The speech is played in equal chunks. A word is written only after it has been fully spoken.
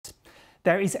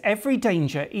There is every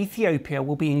danger Ethiopia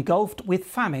will be engulfed with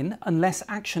famine unless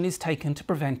action is taken to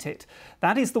prevent it.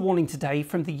 That is the warning today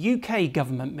from the UK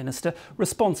government minister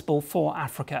responsible for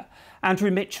Africa.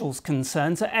 Andrew Mitchell's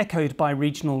concerns are echoed by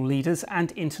regional leaders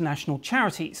and international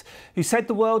charities, who said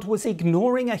the world was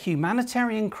ignoring a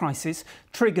humanitarian crisis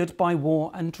triggered by war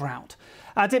and drought.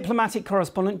 Our diplomatic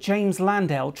correspondent James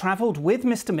Landale travelled with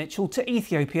Mr Mitchell to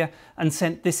Ethiopia and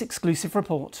sent this exclusive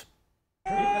report.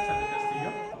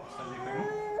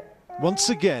 Once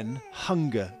again,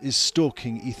 hunger is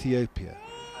stalking Ethiopia.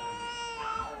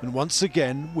 And once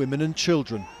again, women and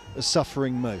children are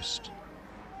suffering most.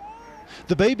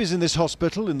 The babies in this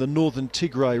hospital in the northern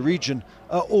Tigray region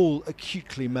are all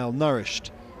acutely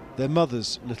malnourished, their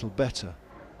mothers little better.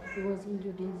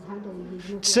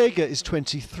 Tsega is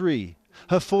 23.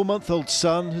 Her 4-month-old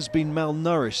son has been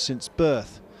malnourished since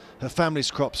birth. Her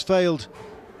family's crops failed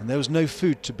and there was no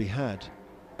food to be had.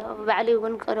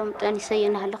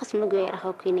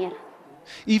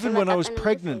 Even when I was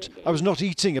pregnant, I was not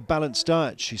eating a balanced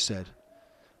diet, she said.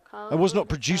 I was not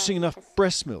producing enough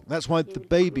breast milk. That's why the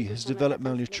baby has developed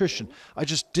malnutrition. I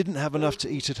just didn't have enough to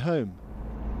eat at home.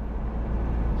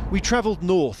 We travelled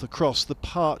north across the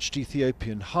parched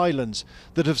Ethiopian highlands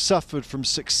that have suffered from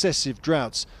successive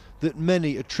droughts that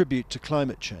many attribute to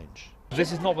climate change.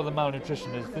 This is not what the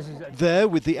malnutrition is. There,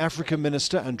 with the African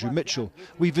Minister, Andrew Mitchell,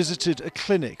 we visited a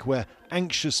clinic where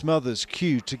anxious mothers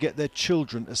queued to get their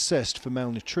children assessed for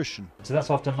malnutrition. So that's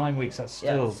after 9 weeks, that's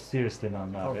still seriously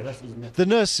malnourished. The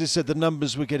nurses said the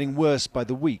numbers were getting worse by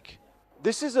the week.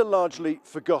 This is a largely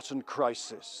forgotten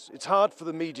crisis. It's hard for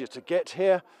the media to get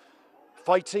here.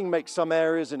 Fighting makes some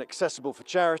areas inaccessible for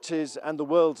charities, and the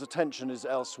world's attention is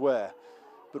elsewhere.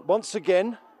 But once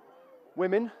again,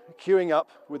 women are queuing up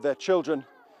with their children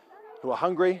who are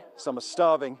hungry, some are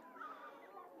starving,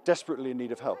 desperately in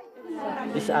need of help.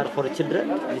 These are for children.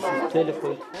 This is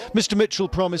 12. Mr Mitchell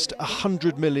promised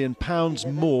 £100 million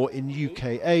more in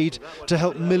UK aid to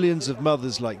help millions of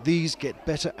mothers like these get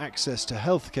better access to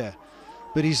healthcare.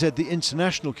 But he said the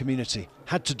international community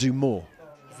had to do more.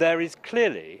 There is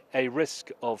clearly a risk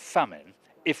of famine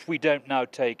if we don't now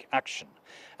take action.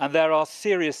 And there are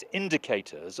serious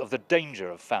indicators of the danger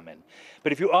of famine.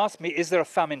 But if you ask me, is there a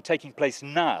famine taking place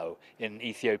now in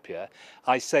Ethiopia?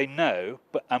 I say no,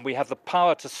 and we have the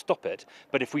power to stop it.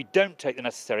 But if we don't take the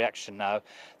necessary action now,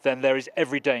 then there is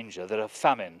every danger that a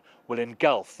famine will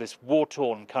engulf this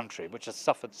war-torn country, which has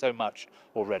suffered so much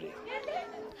already.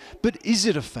 But is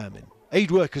it a famine?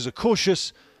 Aid workers are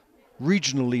cautious.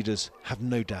 Regional leaders have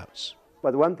no doubts.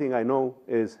 But one thing I know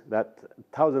is that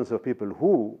thousands of people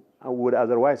who would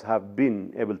otherwise have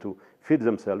been able to feed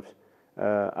themselves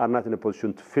are not in a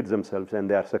position to feed themselves, and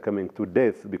they are succumbing to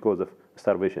death because of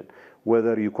starvation.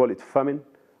 Whether you call it famine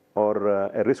or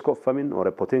a risk of famine or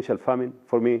a potential famine,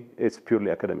 for me it's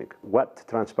purely academic. What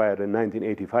transpired in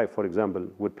 1985, for example,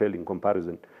 would pale in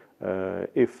comparison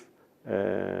if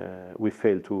we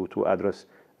fail to address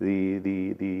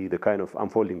the kind of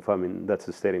unfolding famine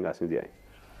that's staring us in the eye.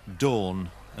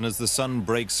 Dawn, and as the sun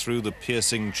breaks through the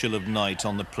piercing chill of night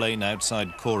on the plain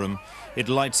outside Coram, it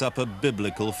lights up a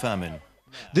biblical famine.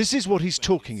 This is what he's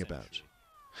talking about.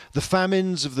 The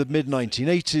famines of the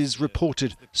mid-1980s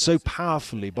reported so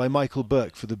powerfully by Michael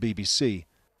Burke for the BBC.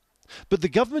 But the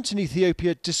government in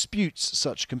Ethiopia disputes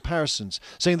such comparisons,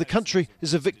 saying the country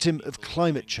is a victim of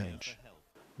climate change.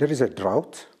 There is a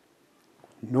drought,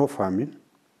 no famine.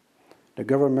 The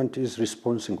government is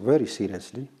responding very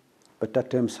seriously. But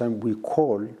at the same time, we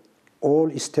call all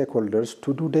stakeholders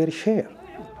to do their share.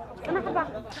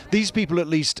 These people at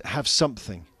least have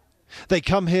something. They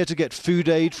come here to get food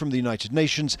aid from the United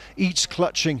Nations, each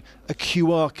clutching a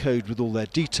QR code with all their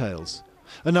details.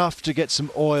 Enough to get some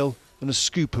oil and a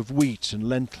scoop of wheat and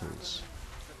lentils.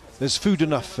 There's food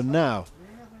enough for now,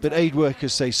 but aid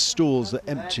workers say stores are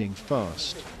emptying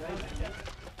fast.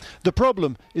 The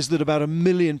problem is that about 1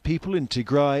 million people in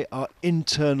Tigray are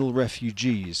internal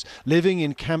refugees, living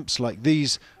in camps like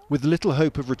these with little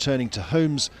hope of returning to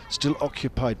homes still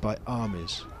occupied by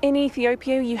armies. In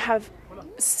Ethiopia, you have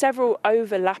several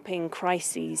overlapping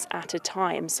crises at a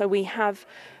time. So we have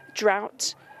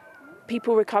drought,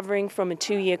 people recovering from a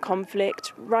 2-year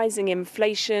conflict, rising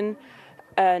inflation,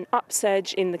 an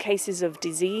upsurge in the cases of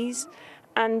disease,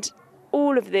 and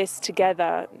all of this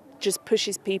together just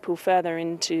pushes people further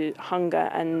into hunger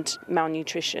and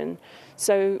malnutrition.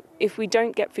 So if we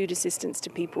don't get food assistance to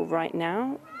people right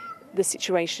now, the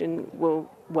situation will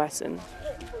worsen.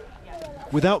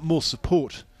 Without more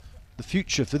support, the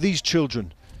future for these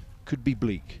children could be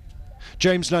bleak.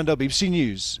 James Landale, BBC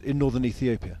News in northern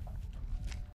Ethiopia.